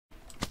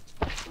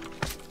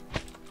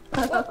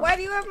What? Why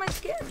do you have my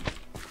skin?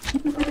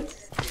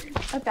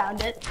 I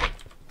found it.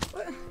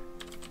 What?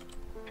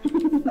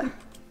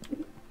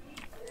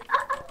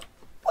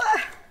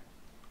 What?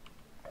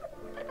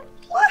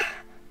 What?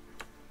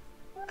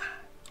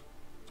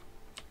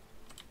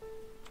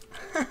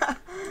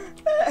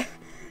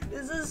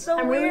 This is so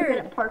I'm weird. really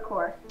good at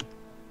parkour.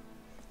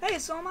 Hey,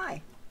 so am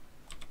I.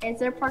 Is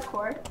there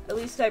parkour? At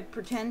least I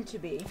pretend to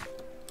be.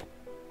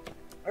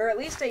 Or at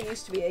least I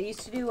used to be. I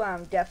used to do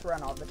death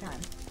run all the time.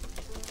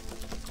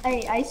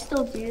 I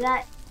still do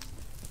that.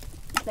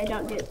 But I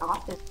don't do it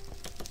often.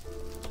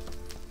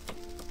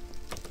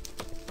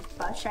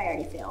 Gosh, I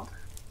already failed.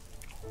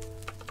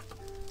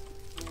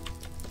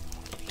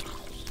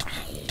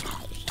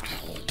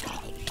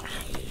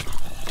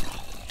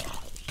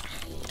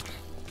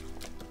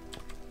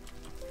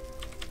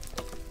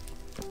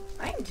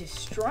 I am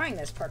destroying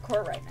this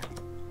parkour right now.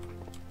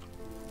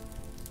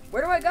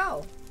 Where do I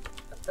go?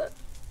 What the?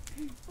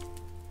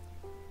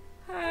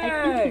 I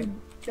Hey. think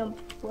you jump.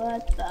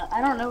 What the? I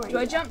don't know where you Do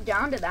I go. jump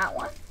down to that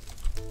one?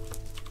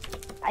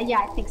 Yeah,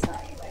 I think so.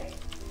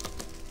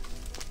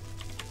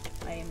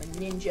 I am a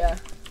ninja.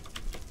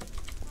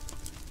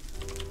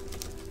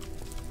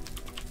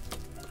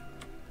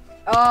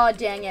 Oh,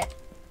 dang it.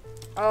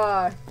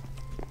 God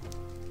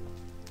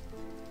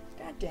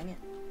dang it.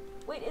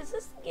 Wait, is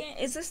this the game?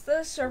 Is this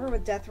the server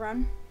with Death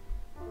Run?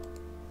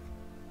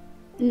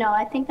 No,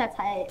 I think that's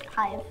Hive.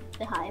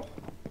 The Hive.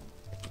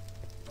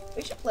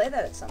 We should play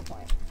that at some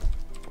point.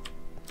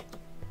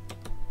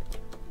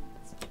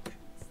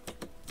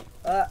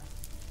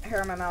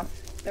 Hair in my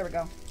mouth. There we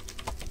go.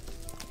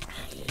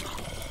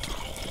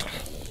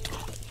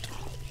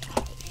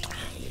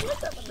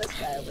 What's up with this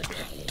guy over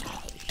here?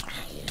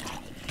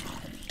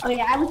 Oh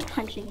yeah, I was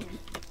punching him.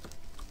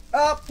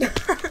 Oh!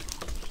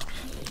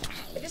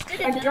 I just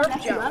did a dirt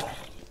mess you jump. up?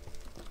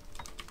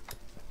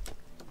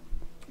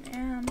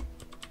 Man.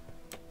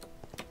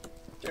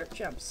 Dirt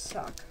jumps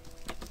suck.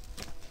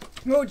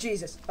 Oh,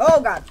 Jesus. Oh,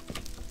 God.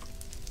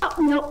 Oh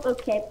no.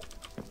 Okay.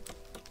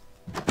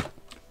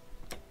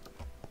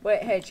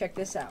 Wait, hey, check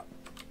this out.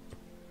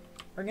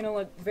 We're gonna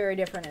look very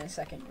different in a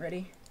second.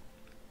 Ready?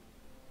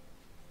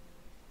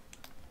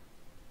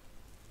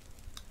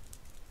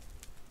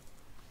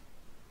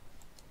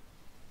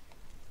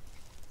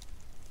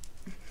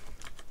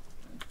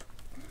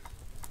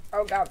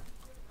 Oh, God.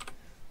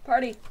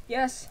 Party.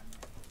 Yes.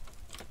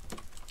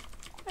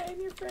 I am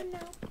your friend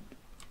now.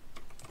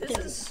 This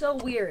is so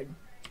weird.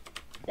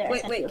 There,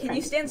 Wait, can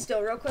you stand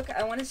still real quick?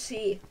 I want to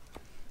see.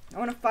 I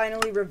want to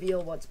finally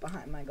reveal what's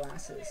behind my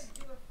glasses.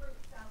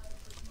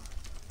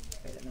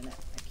 Wait a minute.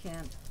 I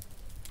can't.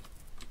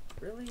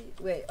 Really?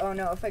 Wait. Oh,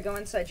 no. If I go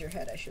inside your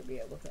head, I should be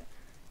able to.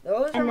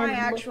 Those are my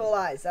actual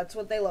eyes. That's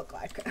what they look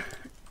like.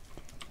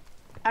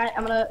 Alright,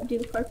 I'm gonna do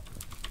the parkour.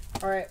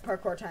 Alright,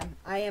 parkour time.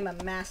 I am a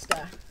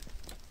master.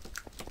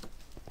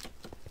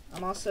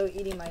 I'm also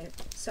eating my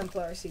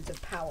sunflower seeds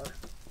of power.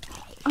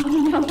 Oh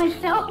no, I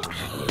fell.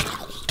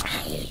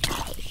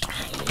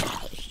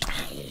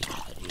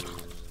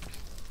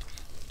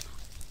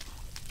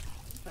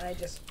 But I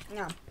just,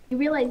 no. You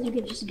realize you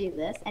could just do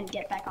this and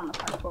get back on the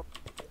parkour.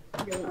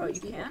 Really Oh, you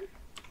easy. can?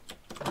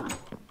 Oh,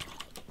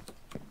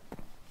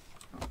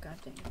 god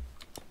dang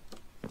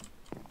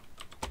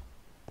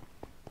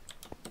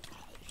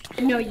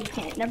it. No, you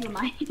can't. Never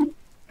mind.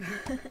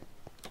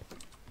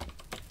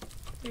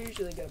 You're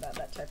usually good about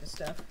that type of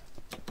stuff.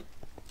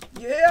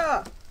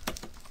 Yeah!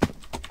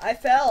 I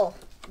fell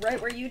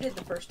right where you did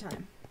the first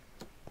time.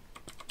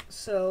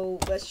 So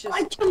let's just.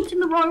 I jumped in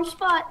the wrong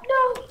spot.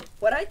 No.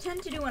 What I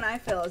tend to do when I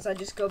fail is I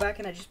just go back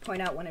and I just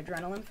point out when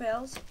adrenaline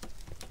fails.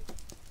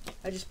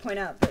 I just point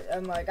out that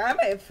I'm like, I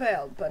may have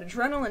failed, but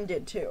adrenaline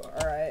did too,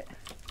 alright?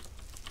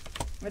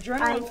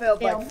 Adrenaline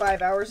failed like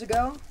 5 hours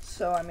ago,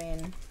 so I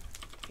mean,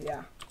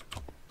 yeah.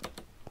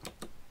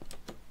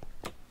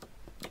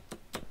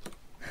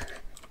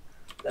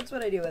 That's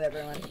what I do with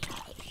everyone.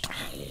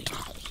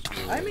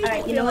 I may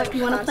Alright, be you know what? failing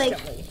You wanna play?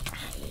 constantly,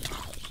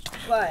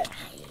 but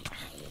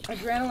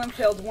adrenaline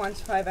failed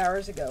once 5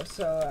 hours ago,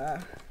 so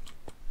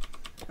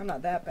I'm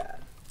not that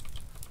bad.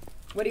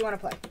 What do you want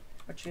to play?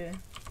 What you?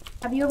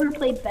 Have you ever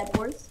played Bed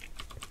Wars?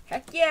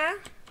 Heck yeah!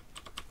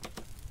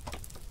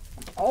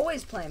 I'm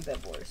always playing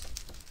Bed Wars.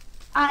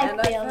 I And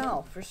failed. I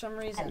fell for some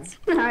reason.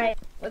 Alright.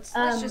 Let's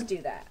just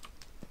do that.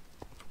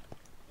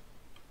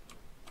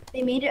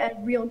 They made it a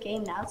real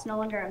game now. It's no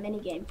longer a mini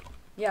game.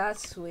 Yeah,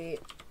 that's sweet.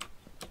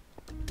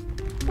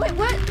 Wait,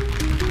 what?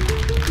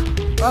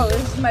 Oh,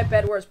 this is my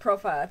Bed Wars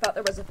profile. I thought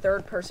there was a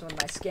third person with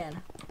my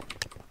skin.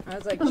 I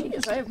was like,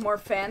 geez, I have more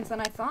fans than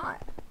I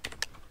thought.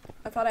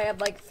 I thought I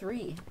had like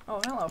 3.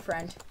 Oh, hello,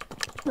 friend.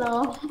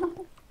 Hello.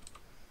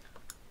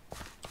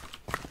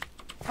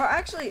 Oh,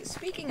 actually,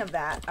 speaking of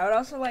that, I would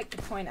also like to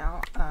point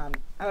out, I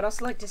would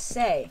also like to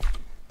say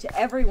to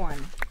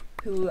everyone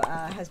who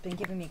has been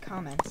giving me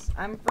comments.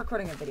 I'm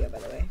recording a video, by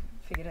the way.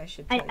 Figured I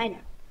should. I know.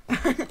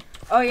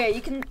 Oh yeah,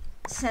 you can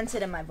sense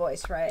it in my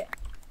voice, right?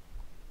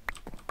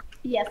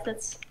 Yes,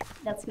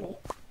 that's me.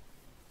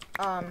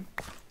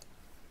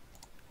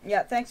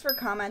 Yeah, thanks for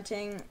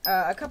commenting.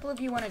 A couple of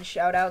you wanted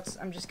shout outs.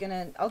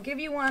 I'll give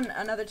you one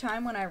another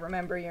time when I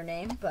remember your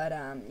name, but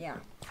yeah.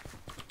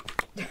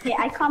 Yeah,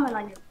 I comment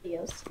on your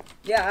videos.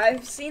 Yeah,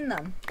 I've seen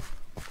them.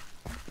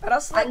 I'd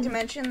also like to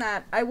mention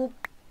that I will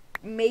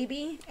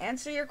maybe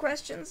answer your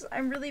questions.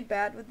 I'm really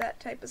bad with that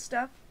type of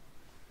stuff.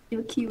 Do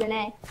a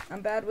Q&A.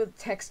 I'm bad with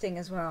texting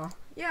as well.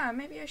 Yeah,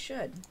 maybe I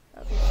should.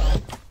 That'd be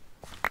fun.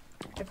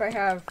 If I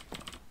have,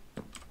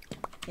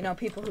 you know,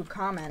 people who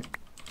comment.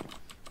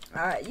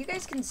 You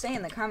guys can say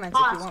in the comments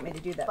if you want me to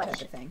do that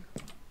type of thing.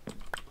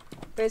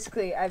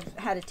 Basically, I've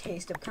had a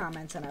taste of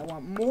comments and I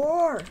want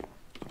more.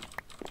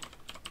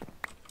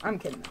 I'm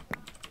kidding though.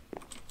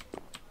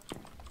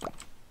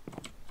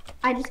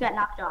 I just got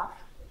knocked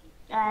off.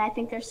 And I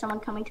think there's someone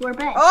coming to our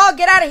bed. Oh,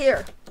 get out of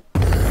here!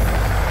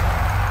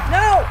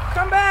 No!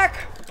 Come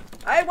back!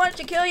 I want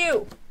to kill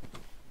you!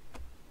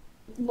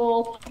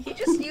 Lol. He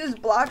just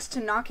used blocks to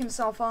knock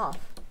himself off.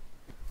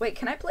 Wait,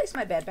 can I place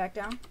my bed back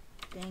down?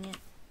 Dang it.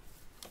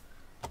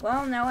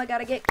 Well, now I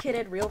gotta get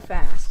kitted real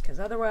fast,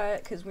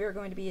 because we are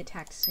going to be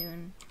attacked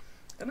soon.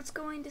 And it's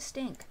going to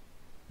stink.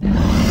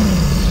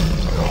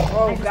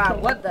 Oh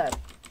god, what the?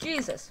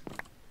 Jesus.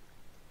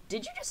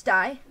 Did you just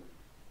die?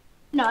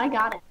 No, I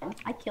got him.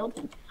 I killed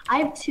him. I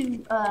have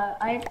two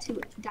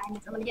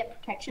diamonds. I'm gonna get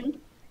protection,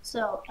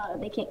 so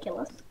they can't kill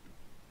us.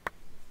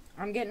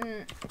 I'm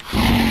getting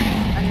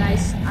a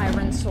nice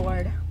iron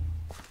sword.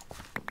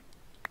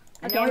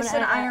 I know I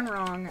said iron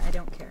wrong. I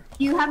don't care.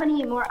 Do you have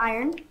any more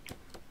iron?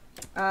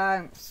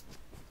 I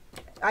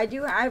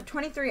do. I have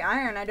 23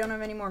 iron. I don't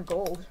have any more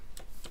gold.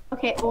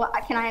 Okay, well,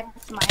 can I have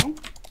some iron?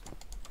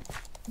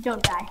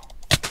 Don't die.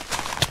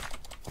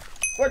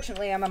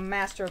 Fortunately, I'm a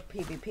master of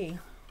PvP.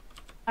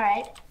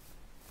 Alright.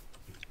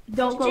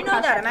 Don't go. Did you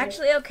know that? I'm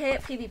actually okay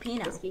at PvP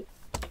now. Risky.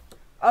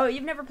 Oh,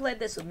 you've never played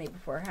this with me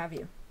before, have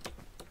you?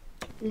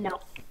 No.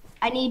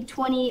 I need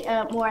 20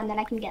 more and then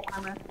I can get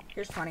armor.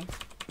 Here's 20.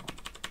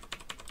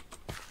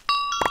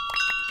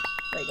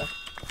 There you go.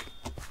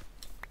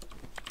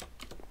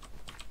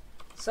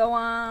 So,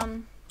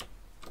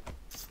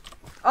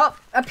 oh,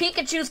 a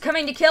Pikachu's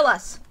coming to kill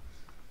us.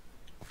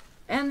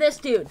 And this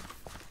dude.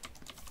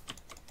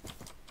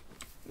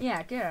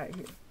 Yeah, get out of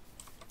here.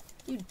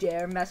 You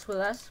dare mess with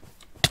us?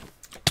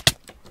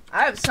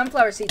 I have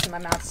sunflower seeds in my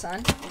mouth,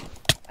 son.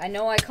 I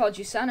know I called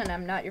you son and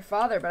I'm not your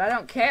father, but I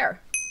don't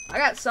care. I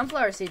got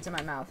sunflower seeds in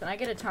my mouth and I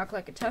get to talk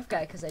like a tough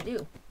guy because I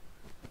do.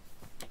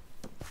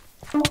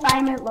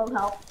 I'm at low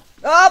health.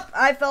 Oh,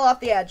 I fell off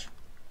the edge.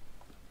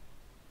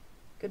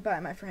 Goodbye,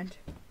 my friend.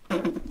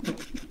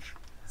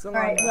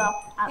 Alright, well,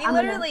 he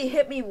literally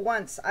hit me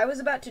once. I was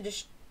about to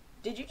just...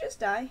 Did you just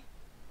die?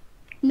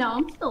 No,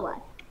 I'm still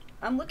alive.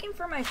 I'm looking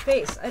for my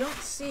face. I don't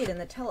see it in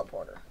the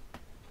teleporter.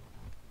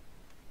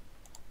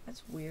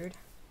 That's weird.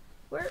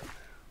 Where?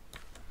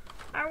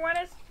 I want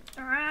to...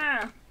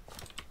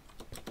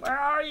 Where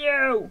are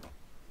you?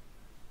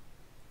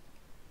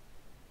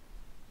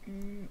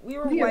 We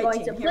were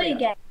white team. Here we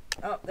go.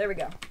 Oh, there we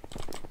go.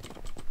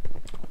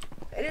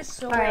 It is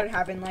so weird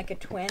having like a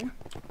twin.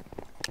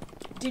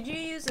 Did you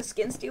use a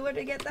skin stealer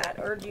to get that,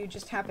 or do you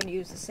just happen to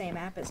use the same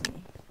app as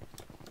me?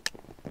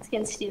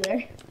 Skin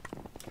stealer.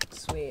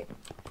 Sweet.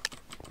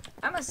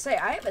 I must say,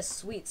 I have a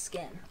sweet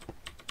skin.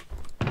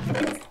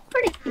 It's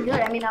pretty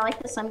good. I mean, I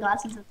like the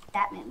sunglasses with the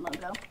Batman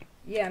logo.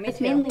 Yeah, me too.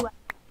 It's mainly what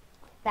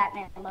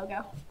Batman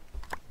logo.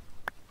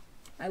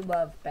 I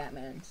love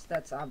Batman.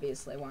 That's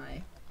obviously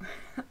why.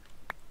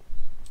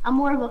 I'm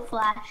more of a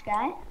Flash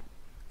guy.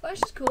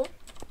 Flash is cool.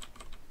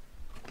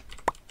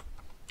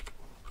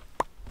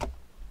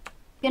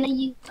 Gonna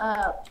use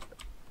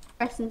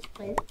Preston's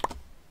place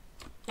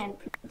and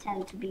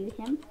pretend to be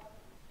him.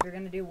 You're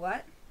gonna do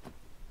what?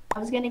 I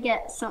was gonna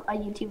get a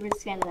YouTuber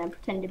skin and then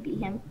pretend to be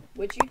him.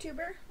 Which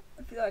YouTuber?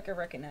 I feel like I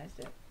recognized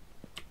it.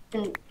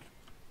 And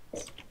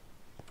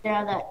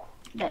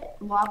that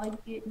lava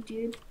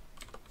dude.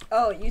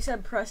 Oh, you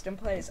said Preston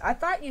Plays. I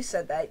thought you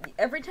said that.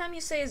 Every time you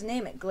say his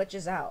name, it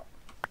glitches out.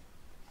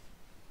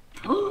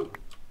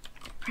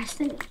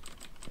 Preston.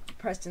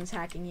 Preston's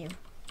hacking you.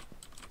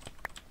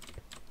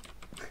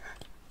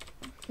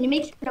 Can you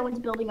make sure no one's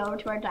building over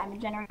to our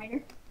diamond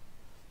generator?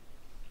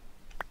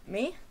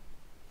 Me?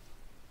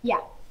 Yeah.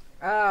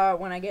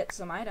 When I get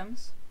some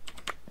items.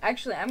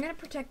 Actually, I'm gonna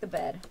protect the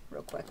bed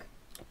real quick.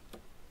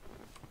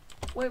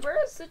 Wait,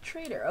 where is the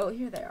trader? Oh,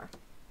 here they are.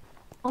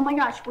 Oh my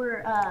gosh,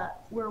 we're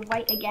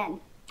white again.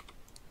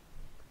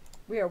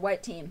 We are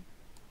white team.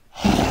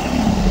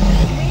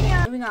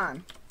 Moving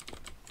on.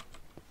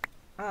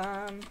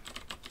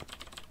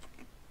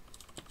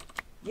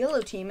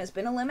 Yellow team has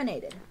been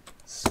eliminated.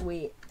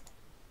 Sweet.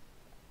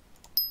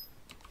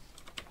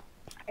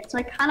 So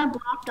I kind of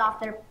blocked off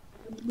their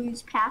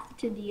blue's path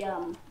to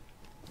the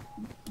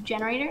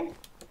generator.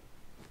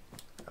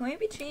 Can we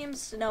be team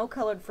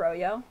Snow-Colored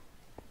Froyo?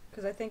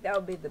 Because I think that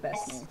would be the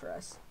best name for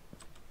us.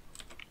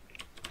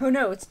 Oh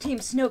no, it's Team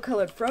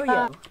Snow-Colored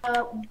Froyo.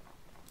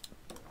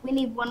 We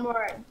need one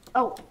more.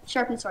 Oh,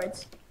 sharpened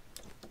swords.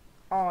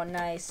 Oh,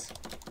 nice.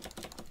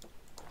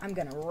 I'm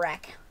gonna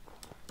wreck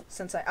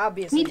Since I We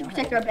obviously need to know how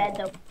protect to our do bed it.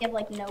 though. We have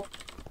like no.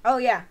 Oh,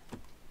 yeah.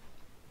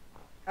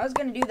 I was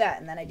gonna do that,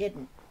 and then I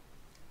didn't.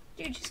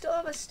 Dude, you still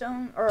have a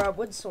stone, or a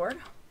wood sword?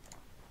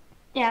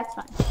 Yeah, it's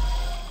fine.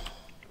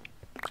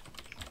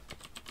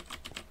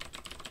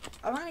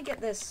 I want to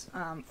get this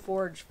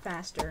forge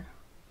faster.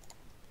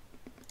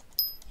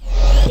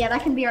 Yeah,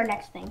 that can be our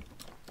next thing.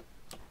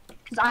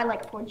 Because I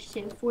like forge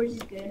too. Forge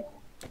is good.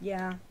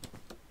 Yeah.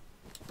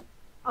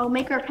 I'll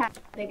make our path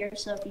bigger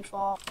so if you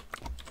fall.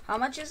 How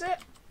much is it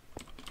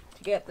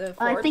to get the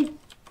forge? I think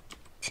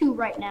 2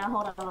 right now.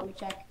 Hold on, let me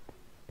check.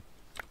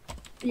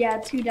 Yeah,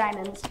 2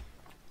 diamonds.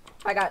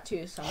 I got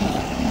 2, so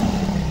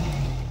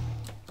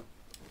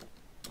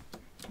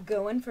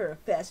going for a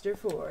faster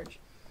forge.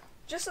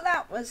 Just so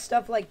that was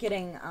stuff like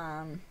getting,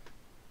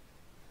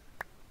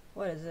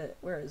 what is it?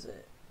 Where is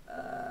it?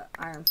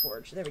 Iron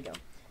forge. There we go.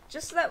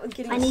 Just so that with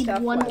getting I need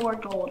stuff 1 like... more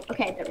gold.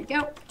 Okay, there we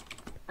go.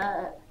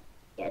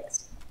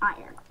 It's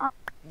iron.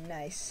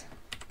 Nice.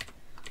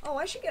 Oh,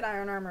 I should get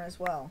iron armor as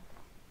well.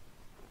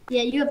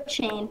 Yeah, you have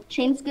chain.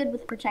 Chain's good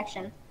with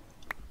protection.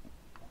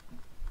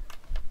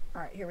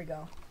 Alright, here we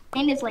go.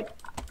 Chain is like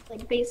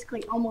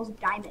basically almost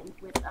diamond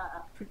with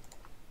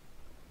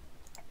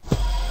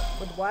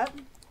With what?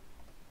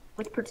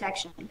 with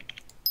protection.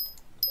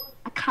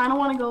 I kind of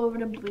want to go over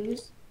to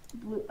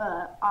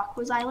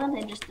Aqua's island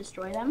and just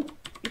destroy them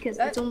because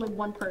it's only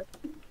 1 person.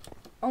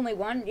 Only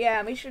 1?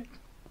 Yeah, we should...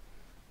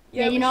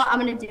 Yeah, you know what? I'm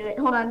gonna do it.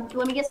 Hold on.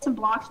 Let me get some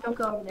blocks. Don't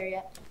go over there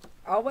yet.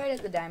 I'll wait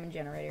at the diamond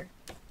generator.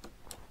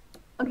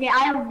 Okay, I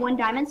have 1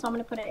 diamond, so I'm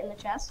gonna put it in the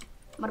chest.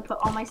 I'm gonna put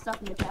all my stuff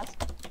in the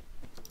chest.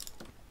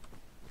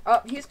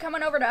 Oh, he's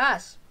coming over to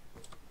us.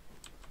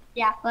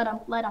 Yeah, let him.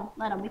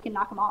 We can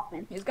knock him off,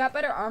 man. He's got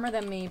better armor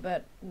than me,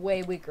 but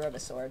way weaker of a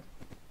sword.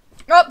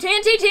 Oh,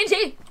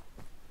 TNT!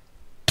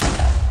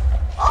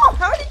 Oh,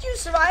 how did you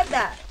survive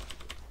that?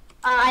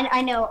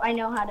 I know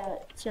how to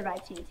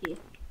survive TNT.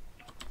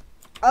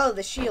 Oh,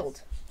 the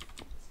shield.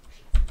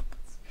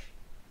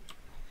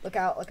 Look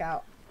out. Watch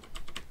out.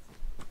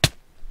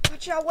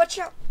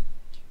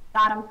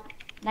 Got him.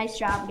 Nice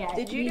job, guys.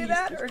 Did you do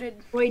that, or did...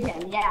 Destroyed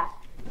him, yeah.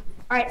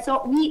 Alright,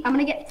 so I'm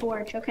gonna get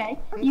forge, okay?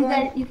 You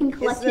can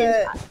collect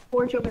the- his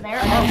forge over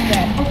there.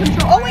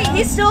 Oh, wait,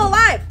 he's still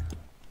alive!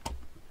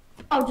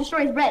 Oh,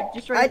 destroy his bed.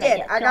 I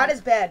did. I got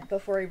his bed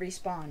before he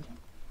respawned.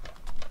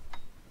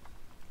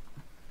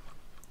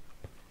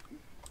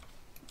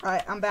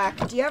 Alright, I'm back.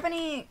 Do you have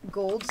any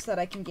golds that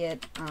I can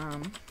get,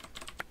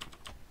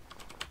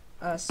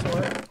 a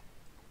sword?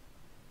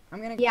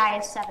 I'm gonna... Yeah, I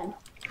have 7.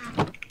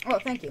 Oh,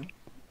 thank you.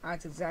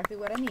 That's exactly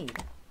what I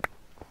need.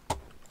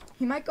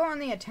 He might go on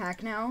the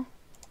attack now.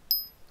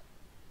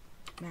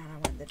 Man, I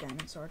want the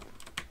diamond sword.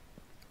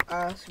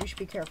 So we should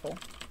be careful.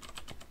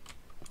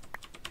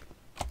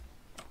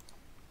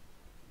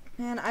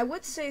 Man, I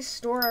would say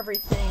store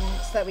everything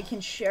so that we can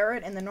share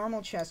it in the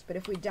normal chest, but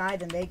if we die,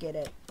 then they get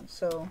it.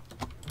 So,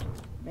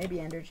 maybe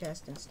ender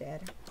chest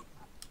instead.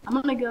 I'm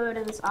gonna go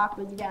to this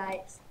Aqua's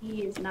guy.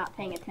 He is not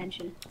paying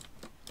attention.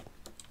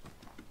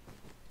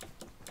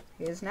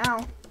 He is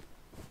now.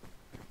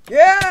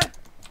 Yeah!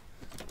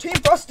 Team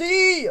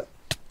Frosty!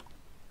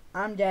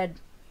 I'm dead.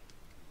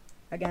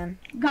 Again.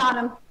 Got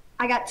him.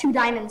 I got 2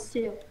 diamonds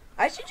too.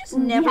 I should just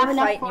never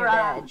fight near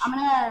the edge.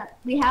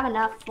 We have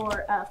enough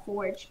for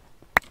forge.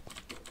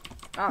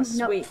 Oh, sweet.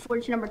 No,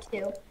 forge number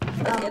 2.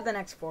 Let's get the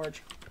next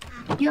forge.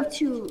 You have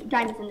 2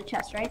 diamonds in the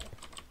chest, right?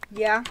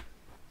 Yeah.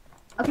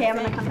 Okay, I'm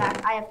gonna come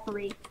back. I have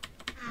 3.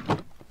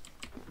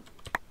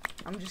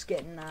 I'm just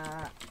getting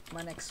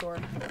my next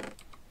sword.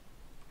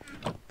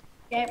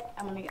 Okay,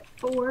 I'm gonna get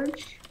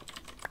forge.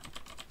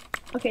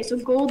 Okay, so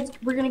gold,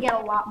 we're gonna get a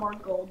lot more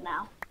gold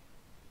now.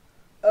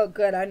 Oh,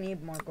 good. I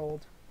need more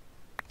gold.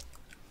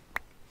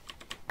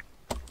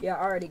 Yeah,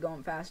 already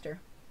going faster.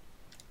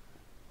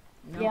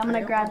 No, Yeah, I'm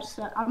gonna grab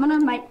some. I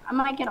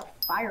might get a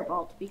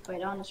fireball, to be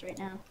quite honest right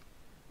now.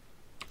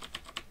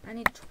 I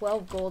need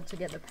 12 gold to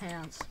get the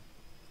pants.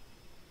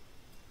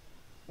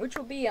 Which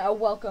will be a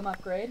welcome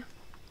upgrade.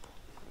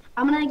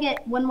 I'm gonna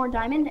get 1 more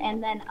diamond,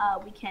 and then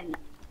we can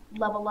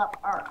level up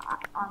our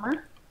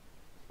armor.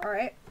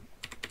 Alright.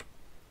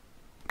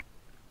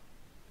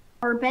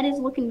 Our bed is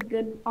looking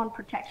good on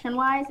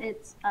protection-wise.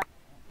 It's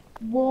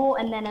wool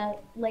and then a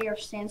layer of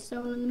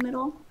sandstone in the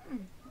middle.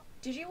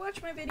 Did you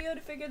watch my video to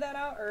figure that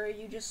out, or are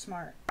you just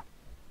smart?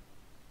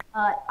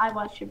 I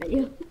watched your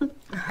video.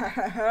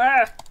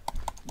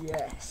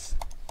 Yes.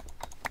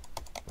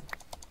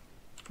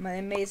 My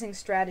amazing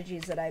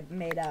strategies that I've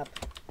made up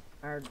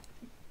are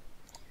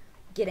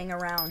getting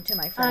around to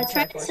my friends.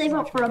 Try to save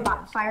up for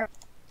a fire.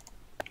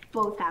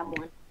 Both have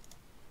 1.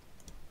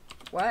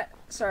 What?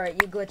 Sorry,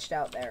 you glitched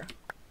out there.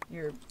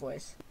 Your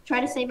voice.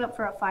 Try to save up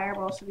for a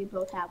fireball so we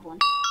both have 1.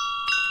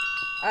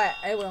 Alright,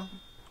 I will.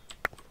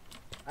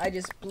 I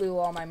just blew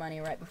all my money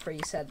right before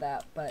you said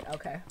that, but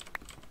okay.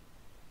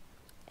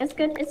 It's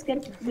good. It's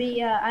good.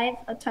 I have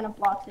a ton of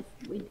blocks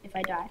if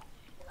I die.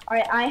 All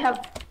right, I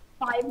have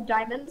 5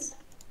 diamonds.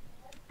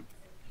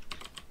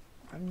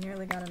 I've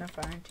nearly got enough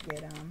iron to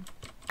get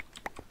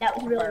That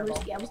was really fireball.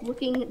 risky. I was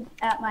looking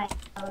at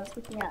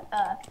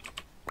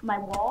my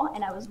wall,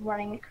 and I was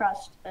running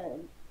across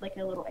like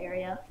a little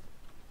area.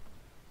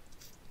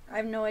 I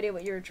have no idea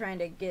what you were trying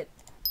to get,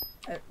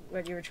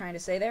 what you were trying to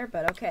say there,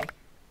 but okay.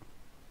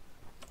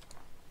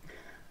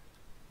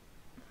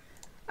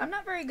 I'm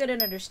not very good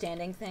at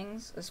understanding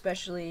things,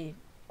 especially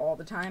all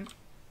the time.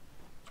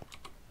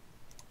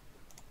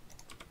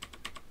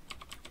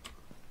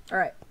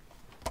 Alright.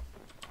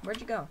 Where'd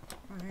you go?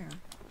 Oh, there.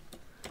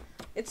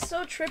 It's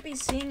so trippy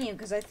seeing you,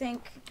 because I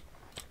think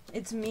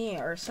it's me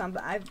or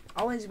something. I've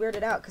always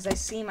weirded out, because I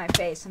see my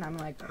face, and I'm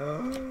like,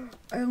 oh,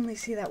 I only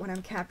see that when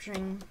I'm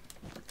capturing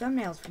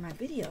thumbnails for my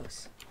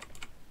videos.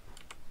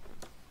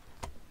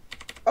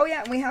 Oh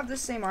yeah, and we have the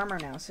same armor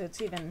now, so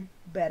it's even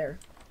better.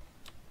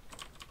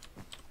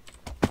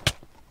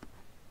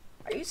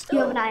 Are you still?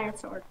 You have an iron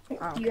sword. Oh,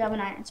 okay. Do you have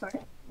an iron sword?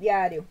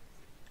 Yeah, I do.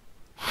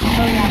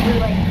 Oh yeah, we're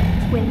like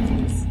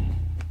twinsies.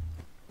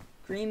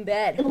 Green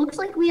bed. It looks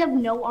like we have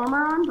no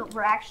armor on,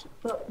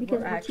 but because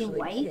we're actually Team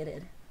White.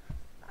 kitted.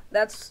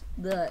 That's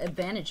the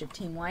advantage of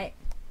Team White.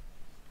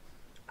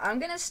 I'm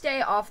gonna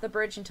stay off the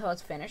bridge until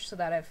it's finished, so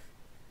that if,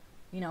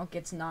 you know,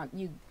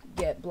 you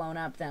get blown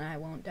up, then I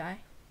won't die.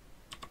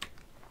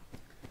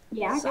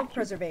 Yeah.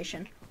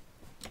 Self-preservation.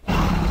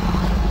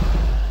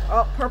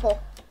 Oh, purple.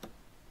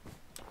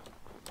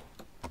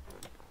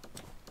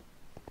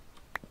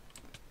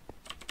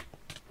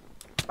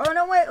 Oh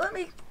no, wait, let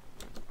me.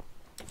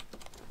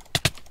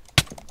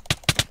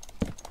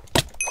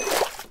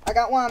 I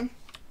got one.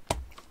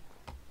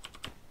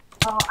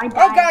 Oh, I died.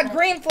 Oh god,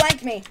 green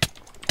flanked me.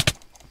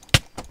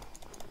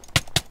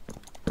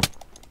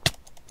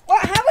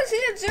 What? How was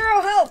he at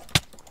 0 health?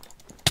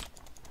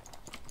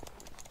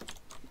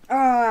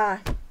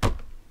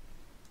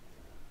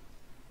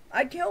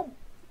 I killed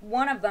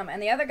one of them,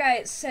 and the other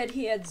guy said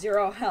he had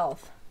 0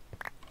 health.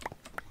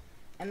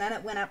 And then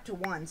it went up to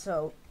 1,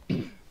 so...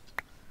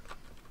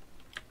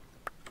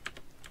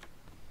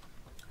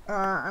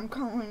 I'm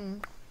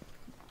calling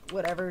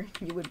whatever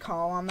you would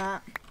call on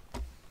that.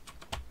 Do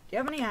you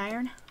have any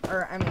iron?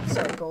 Or, I mean,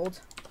 sorry,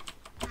 gold.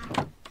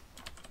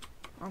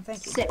 Oh,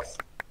 thank you. 6.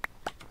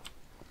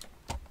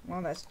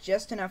 Well, that's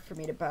just enough for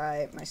me to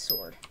buy my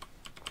sword.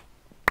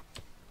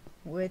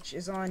 Which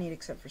is all I need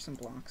except for some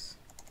blocks.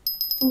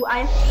 Ooh, I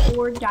have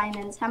 4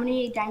 diamonds. How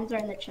many diamonds are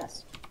in the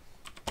chest?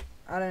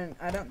 I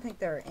don't think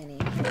there are any.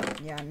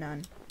 Yeah,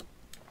 none.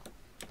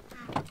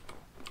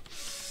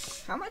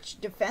 How much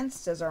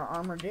defense does our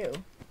armor do?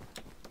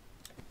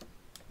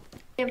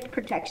 We have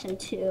protection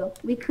 2.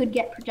 We could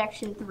get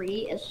protection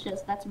 3. It's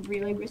just that's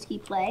really risky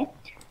play,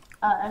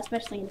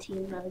 especially in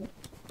team mode.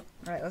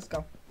 All right, let's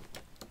go.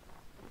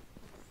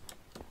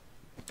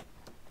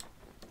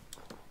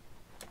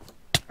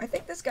 I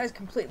think this guy's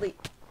completely...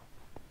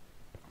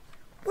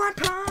 One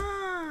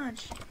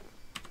punch!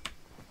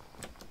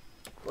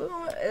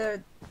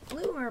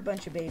 Blue are a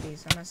bunch of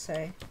babies, I must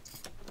say.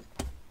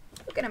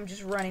 Look at them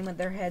just running with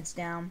their heads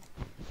down.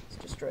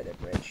 Let's destroy their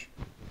bridge.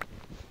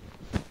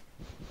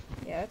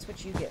 Yeah, that's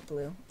what you get,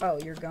 Blue. Oh,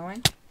 you're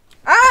going?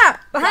 Ah!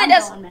 Behind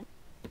us! Going,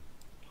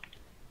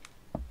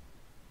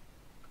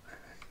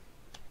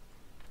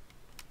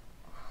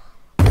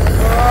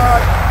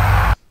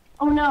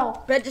 oh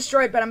no! Bed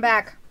destroyed, but I'm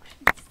back.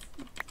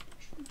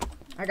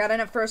 I got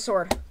enough for a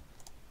sword.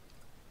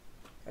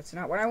 That's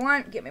not what I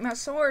want. Get me my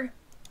sword.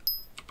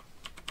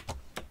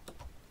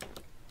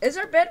 Is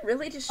our bed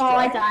really destroyed? Oh,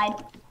 I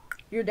died.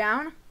 You're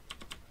down?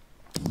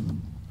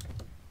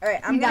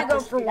 Alright, I'm gonna go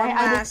for one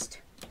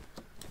last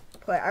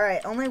play.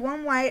 Alright, only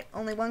one white,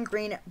 only one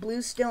green.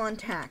 Blue's still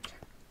intact.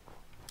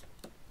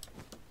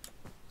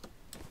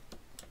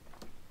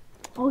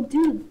 Oh,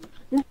 dude.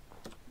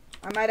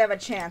 I might have a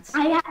chance.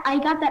 I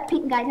got that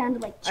pink guy down to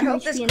like 2 I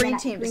hope this HP, green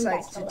and team green guy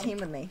decides to killed him. team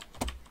with me.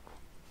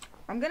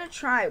 I'm gonna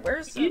try.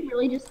 Where's Did you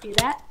really just do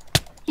that?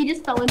 He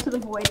just fell into the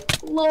void.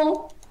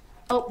 Lol.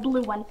 Oh,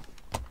 blue one.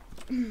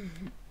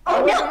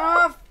 I was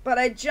off, but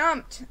I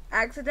jumped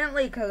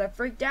accidentally because I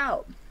freaked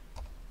out.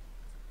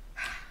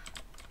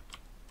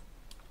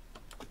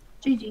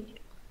 GG.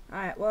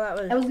 Alright, well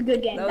That was a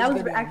good game. That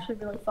was a good actually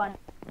really fun.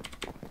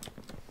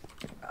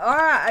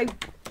 I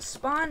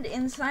spawned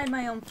inside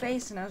my own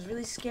face and I was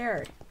really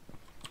scared.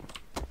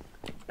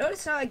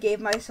 Notice how I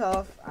gave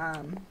myself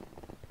a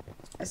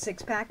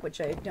 6-pack, which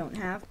I don't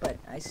have, but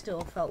I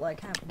still felt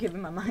like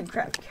giving my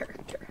Minecraft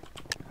character.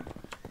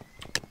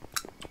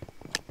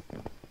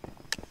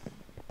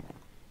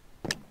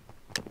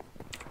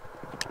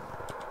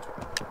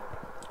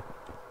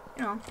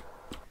 You know.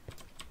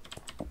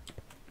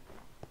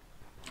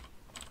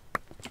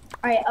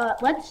 Alright,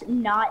 let's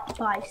not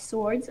buy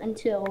swords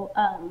until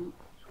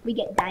we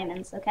get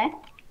diamonds, okay?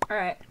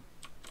 Alright.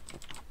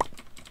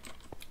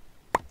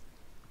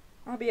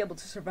 I'll be able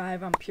to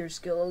survive on pure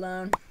skill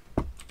alone.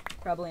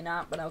 Probably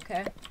not, but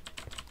okay.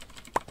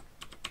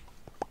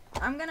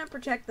 I'm gonna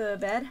protect the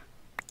bed.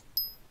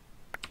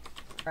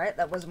 Alright,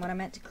 that wasn't what I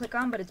meant to click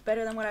on, but it's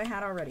better than what I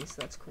had already,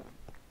 so that's cool.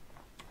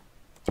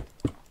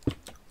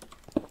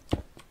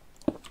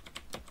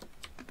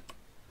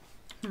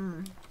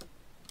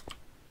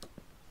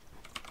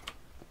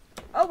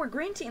 Oh, we're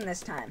green team this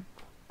time.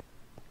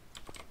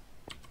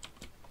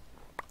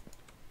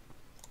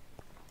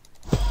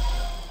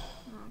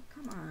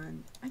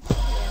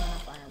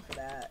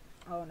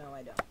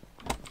 I don't.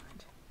 Never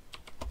mind.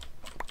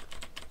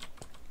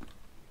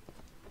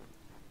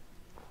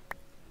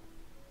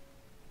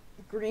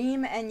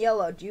 Green and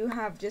yellow, do you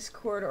have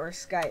Discord or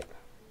Skype?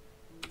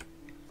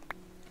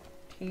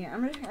 Okay,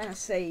 I'm just gonna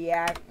say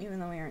yeah, even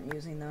though we aren't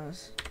using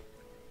those.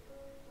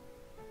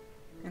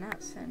 And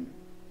not send.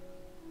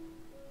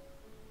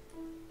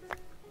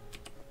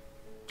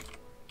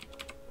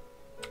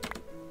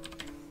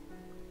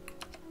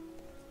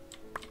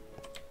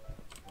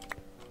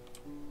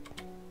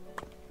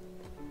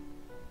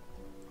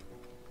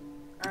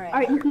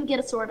 Alright, you can get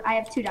a sword. I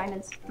have 2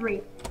 diamonds.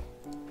 3.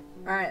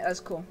 Alright, that's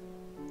cool.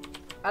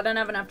 I don't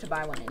have enough to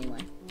buy one anyway.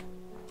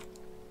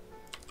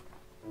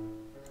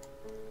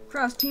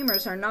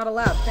 Cross-teamers are not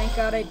allowed. Thank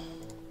God I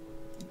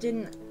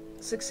didn't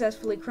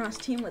successfully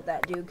cross-team with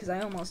that dude, because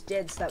I almost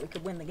did so that we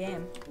could win the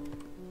game.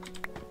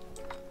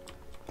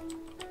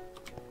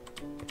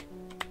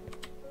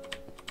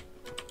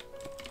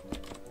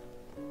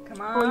 Come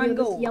on,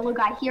 go. This yellow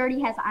guy, he already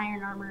has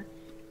iron armor.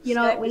 You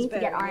know what? We need to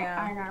get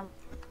iron armor.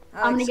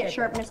 I'm gonna get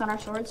sharpness on our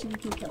swords so we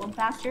can kill him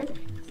faster.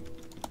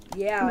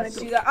 Yeah, let's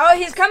do that. Oh,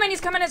 he's coming,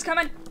 he's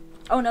coming.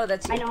 Oh no,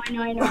 that's you.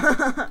 I know.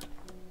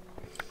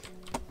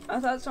 I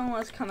thought someone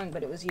was coming,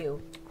 but it was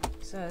you.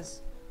 So I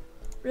was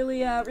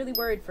really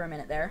worried for a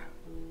minute there.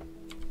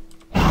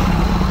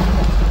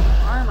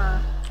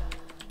 Armor,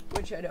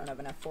 which I don't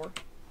have enough for.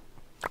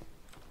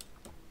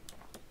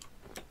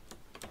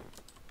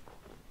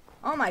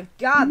 Oh my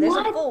God, there's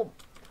a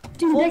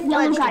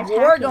full-fledged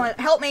war going.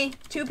 Help me!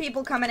 2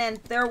 people coming in.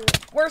 They're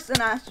worse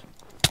than us,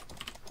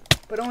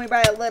 but only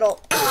by a little.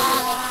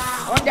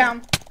 1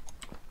 down.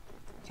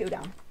 2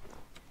 down.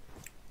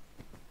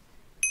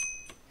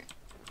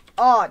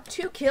 Oh,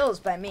 2 kills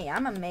by me.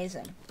 I'm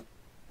amazing.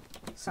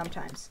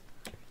 Sometimes.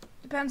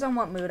 Depends on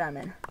what mood I'm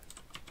in.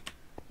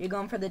 You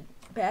going for the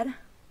bed?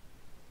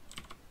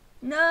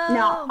 No!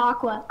 No,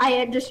 Aqua.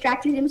 I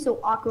distracted him so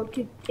Aqua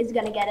is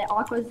gonna get it.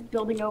 Aqua's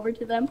building over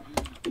to them.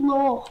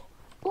 Lol.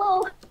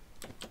 Lol.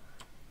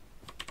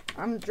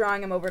 I'm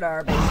drawing him over to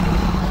our base.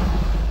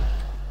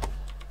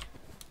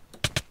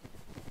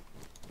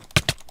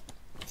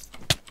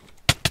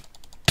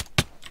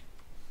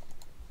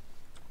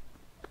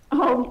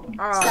 Oh,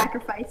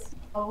 sacrifice.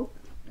 Oh.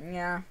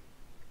 Yeah.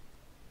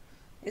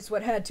 It's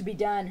what had to be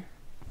done.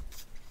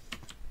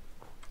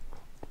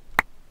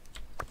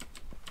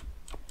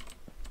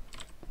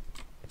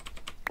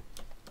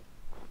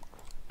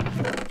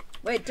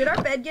 Wait, did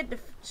our bed get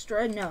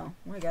destroyed? No,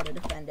 we gotta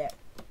defend it.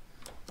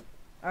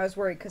 I was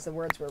worried because the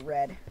words were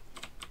red. And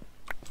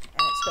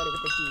it started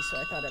with a D, so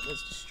I thought it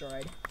was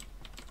destroyed.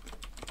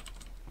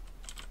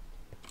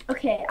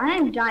 Okay, I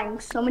am dying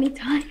so many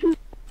times.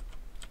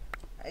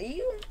 Are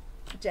you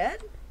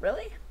dead?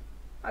 Really?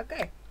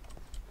 Okay.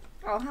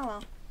 Oh, hello.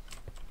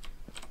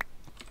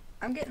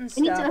 I'm getting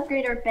stuff. We need to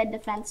upgrade our bed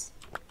defense.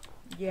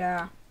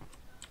 Yeah.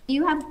 Do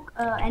you have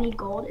any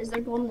gold? Is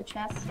there gold in the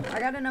chest? I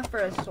got enough for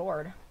a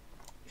sword.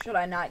 Should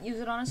I not use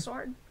it on a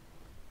sword?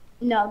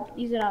 No,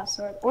 use it on a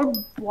sword. Or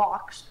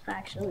blocks,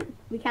 actually.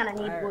 We kind of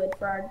need wood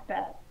for our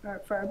bed. Or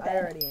for our bed. I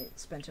already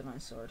spent it on a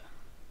sword.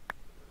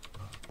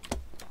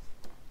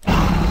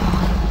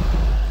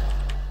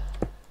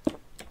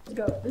 Let's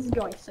go. This is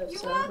going so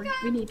slow.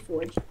 We need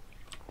forge.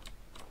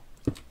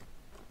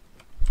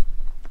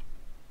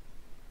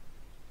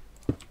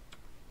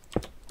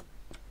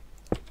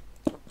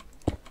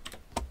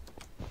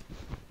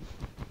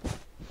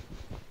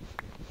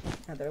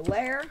 Another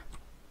layer.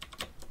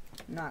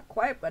 Not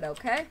quite, but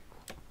okay.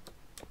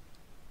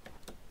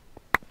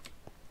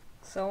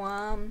 So,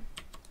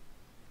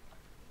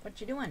 what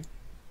you doing?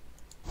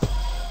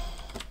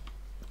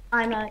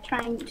 I'm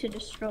trying to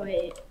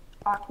destroy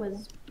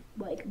Aqua's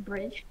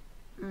bridge.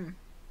 Mm.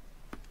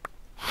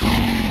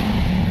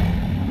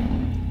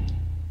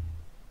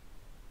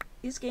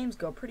 These games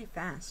go pretty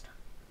fast.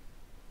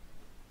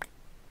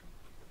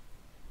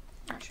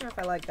 Not sure if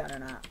I like that or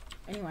not.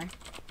 Anyway.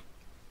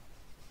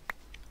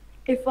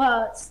 If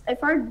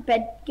our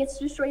bed gets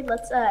destroyed,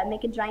 let's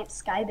make a giant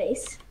sky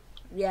base.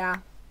 Yeah.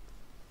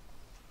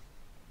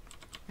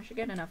 I should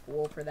get enough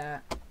wool for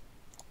that.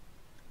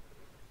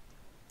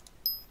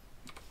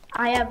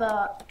 I have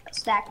a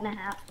stack and a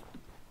half.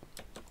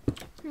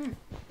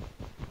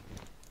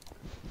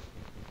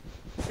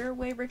 You're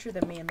way richer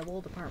than me in the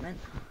wool department.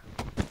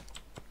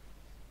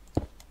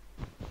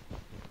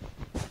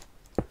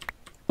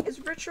 Is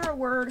richer a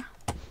word?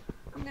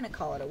 I'm gonna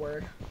call it a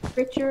word.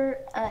 Richer?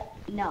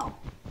 No.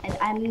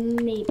 I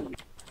maybe.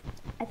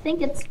 I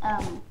think it's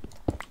I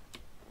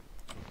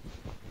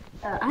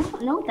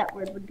don't know what that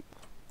word would be.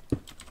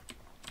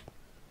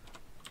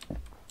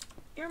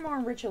 You're more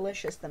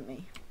richalicious than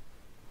me.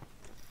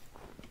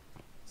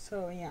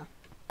 So yeah.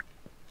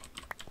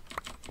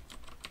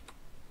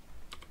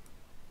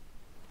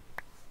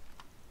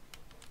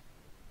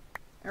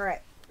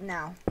 Alright,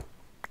 now.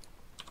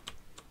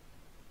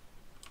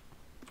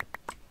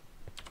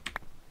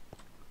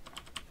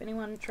 If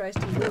anyone tries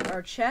to loot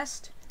our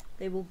chest,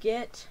 they will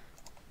get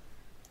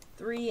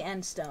 3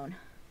 endstone.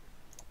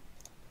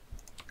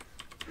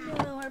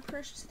 Oh, our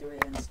precious 3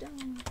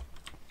 endstone.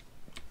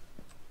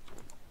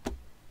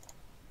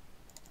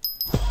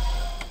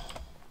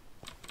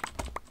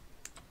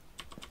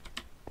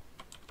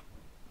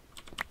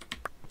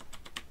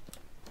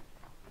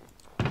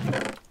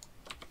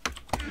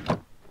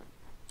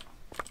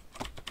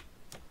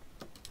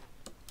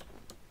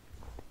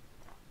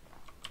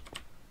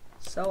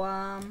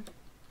 So,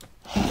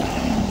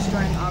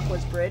 destroying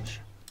Aqua's bridge.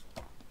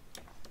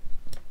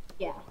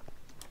 Yeah.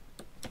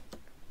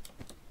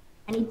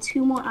 I need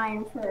 2 more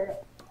iron for,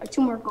 2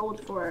 more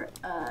gold for,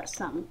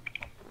 some,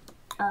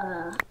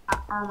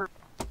 armor.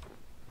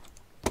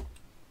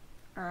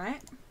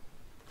 Alright.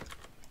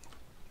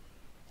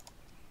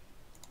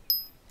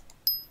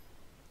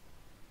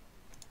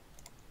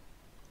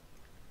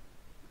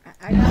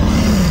 I got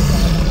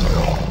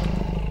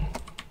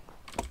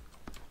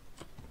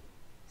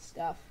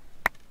stuff.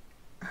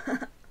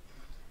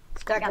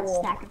 Stack of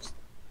wool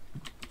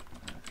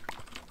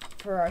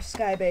for our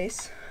sky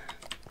base.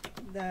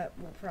 That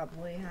will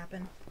probably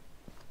happen.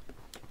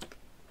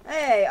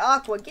 Hey,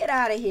 Aqua, get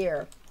out of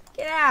here.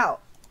 Get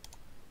out.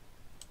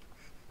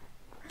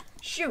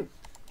 Shoo.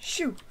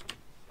 Shoo.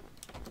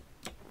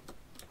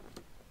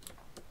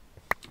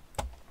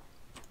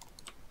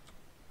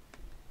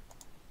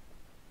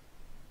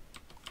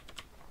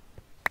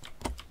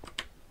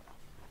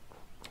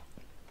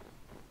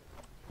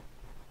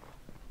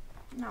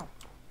 No.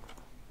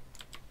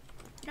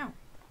 No.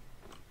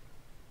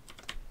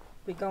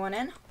 We going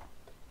in?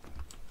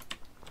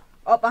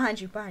 Oh, behind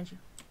you, behind you.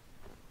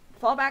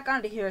 Fall back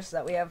onto here so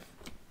that we have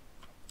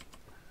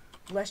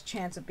less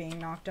chance of being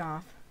knocked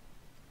off.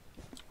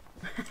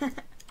 Do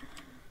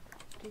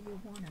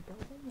you want to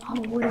build a wall?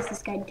 Oh, what is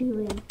this guy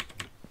doing?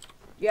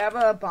 You have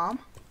a bomb?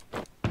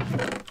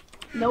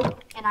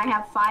 Nope, and I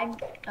have 5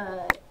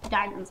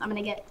 diamonds. I'm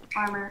gonna get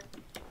armor.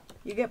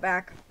 You get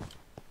back.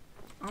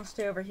 I'll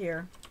stay over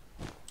here.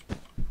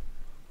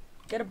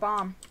 Get a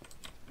bomb,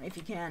 if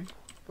you can.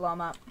 Blow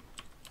him up.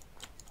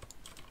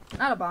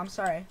 Not a bomb,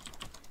 sorry.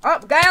 Oh,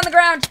 guy on the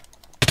ground!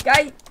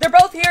 Guy, they're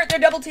both here. They're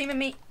double teaming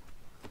me.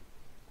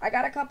 I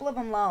got a couple of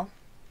them low.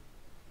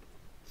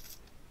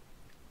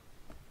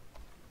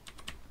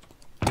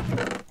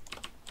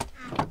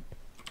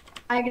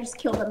 I just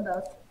killed them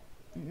both.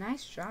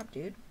 Nice job,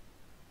 dude.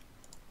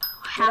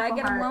 Half Did I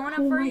get them low enough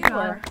for you,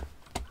 or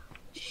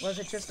was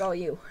it just all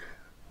you?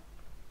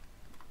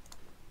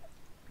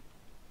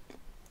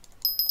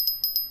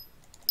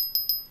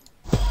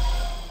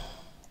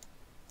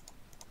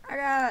 I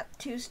got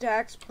 2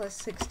 stacks plus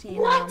 16.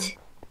 What?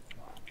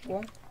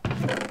 Wool.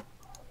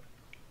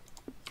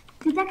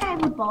 Did that guy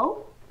have a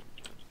bow?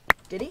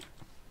 Did he?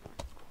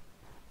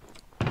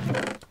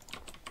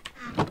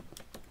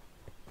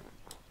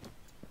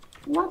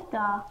 What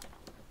the?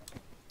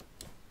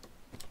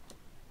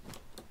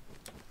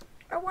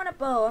 I want a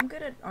bow. I'm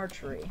good at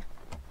archery.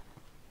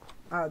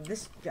 Oh,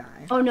 this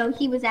guy. Oh no,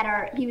 he was at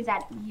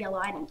yellow.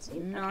 I didn't see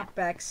him.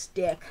 Knockback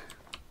stick.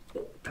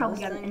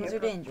 Probably Those got an things ender are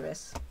pearl.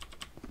 dangerous.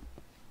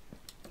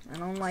 I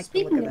don't like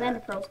Speaking the of look ender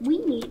of pearls, we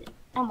need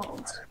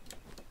emeralds.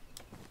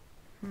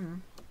 that.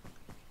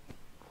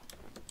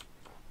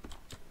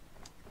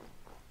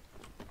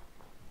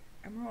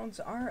 Emeralds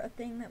are a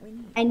thing that we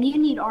need. And you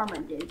need armor,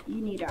 dude.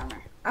 You need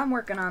armor. I'm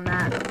working on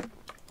that.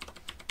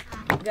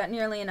 Got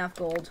nearly enough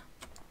gold.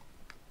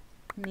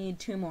 Need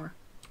 2 more.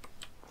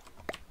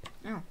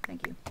 Oh,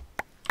 thank you.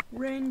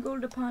 Rain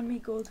gold upon me,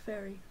 gold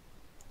fairy.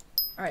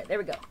 Alright, there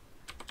we go.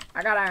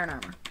 I got iron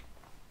armor.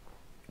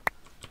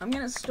 I'm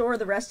gonna store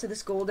the rest of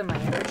this gold in my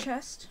ender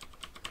chest.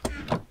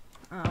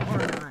 Or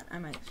not. I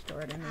might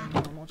store it in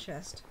the normal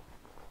chest.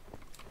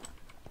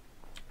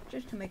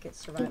 Just to make it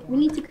survive. We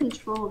need to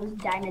control this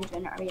diamond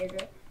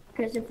generator,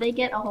 because if they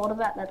get a hold of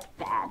it, that's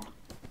bad.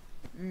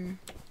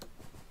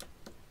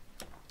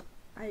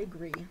 I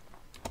agree.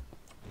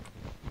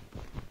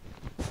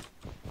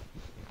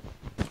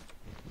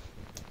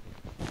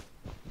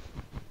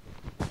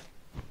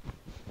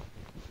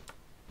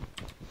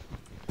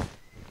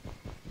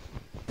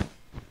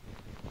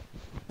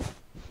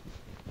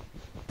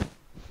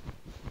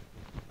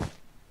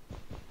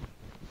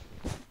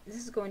 This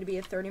is going to be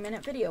a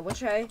 30-minute video,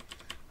 which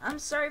I'm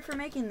sorry for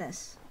making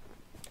this.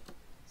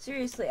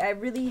 Seriously, I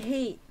really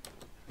hate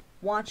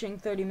watching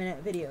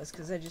 30-minute videos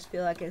because I just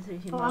feel like it's a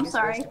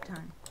humongous waste of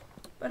time.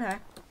 But hey.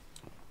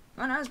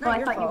 Oh no, it's not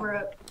your fault. You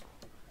were.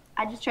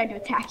 I just tried to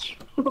attack you.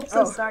 I'm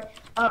so sorry.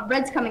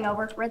 Red's coming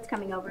over. Red's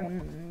coming over.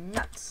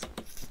 Nuts.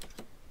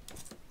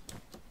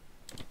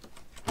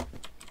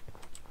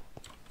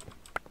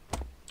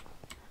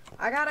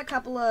 I got a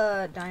couple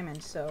of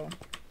diamonds, so.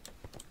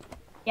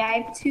 Yeah, I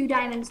have 2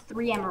 diamonds,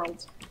 3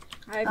 emeralds.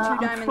 I have 2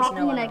 diamonds, I'm probably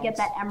no gonna emeralds.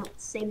 get that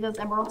save those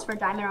emeralds for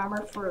diamond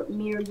armor for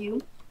me or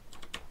you.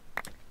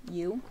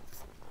 You?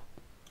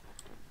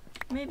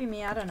 Maybe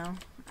me, I don't know.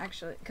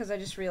 Actually, because I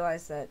just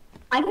realized that.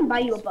 I can buy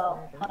you a bow.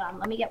 Hold on,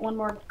 let me get 1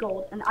 more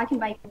gold, and I can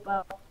buy you a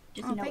bow.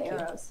 Just no thank you.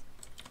 arrows.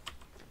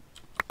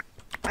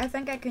 I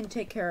think I can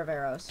take care of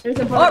arrows. There's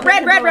a bow. Oh,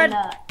 red! Red!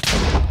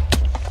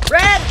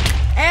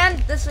 And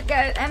this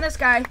guy, and this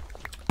guy.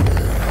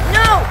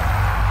 No!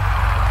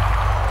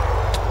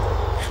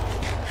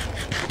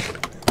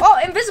 Oh,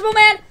 invisible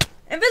man!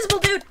 Invisible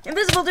dude!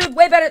 Invisible dude!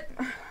 Way better.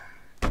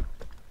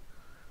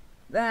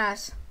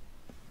 That.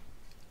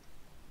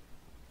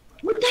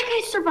 What, that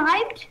guy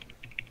survived?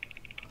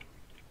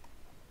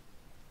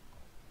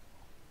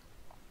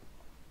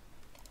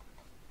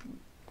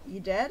 You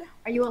dead?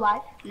 Are you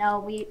alive?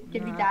 No,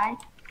 did we die?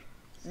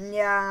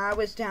 Yeah, I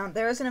was down.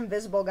 There was an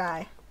invisible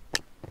guy.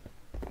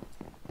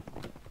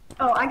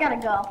 Oh, I gotta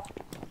go.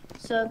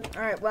 So.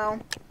 Alright, well,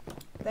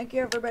 thank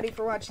you everybody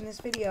for watching this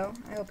video.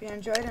 I hope you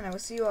enjoyed, and I will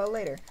see you all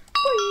later.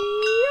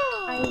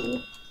 Bye.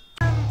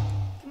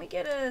 Can we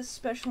get a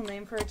special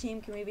name for our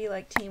team? Can we be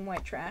like Team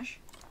White Trash?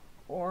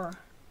 Or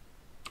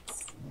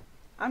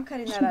I'm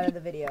cutting that out of the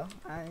video.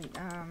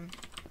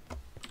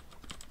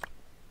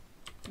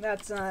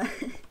 That's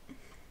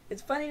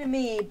it's funny to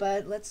me,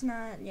 but let's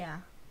not. Yeah.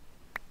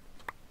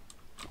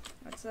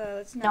 Let's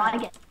not. No, I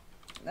get.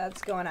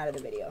 That's going out of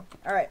the video.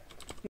 All right.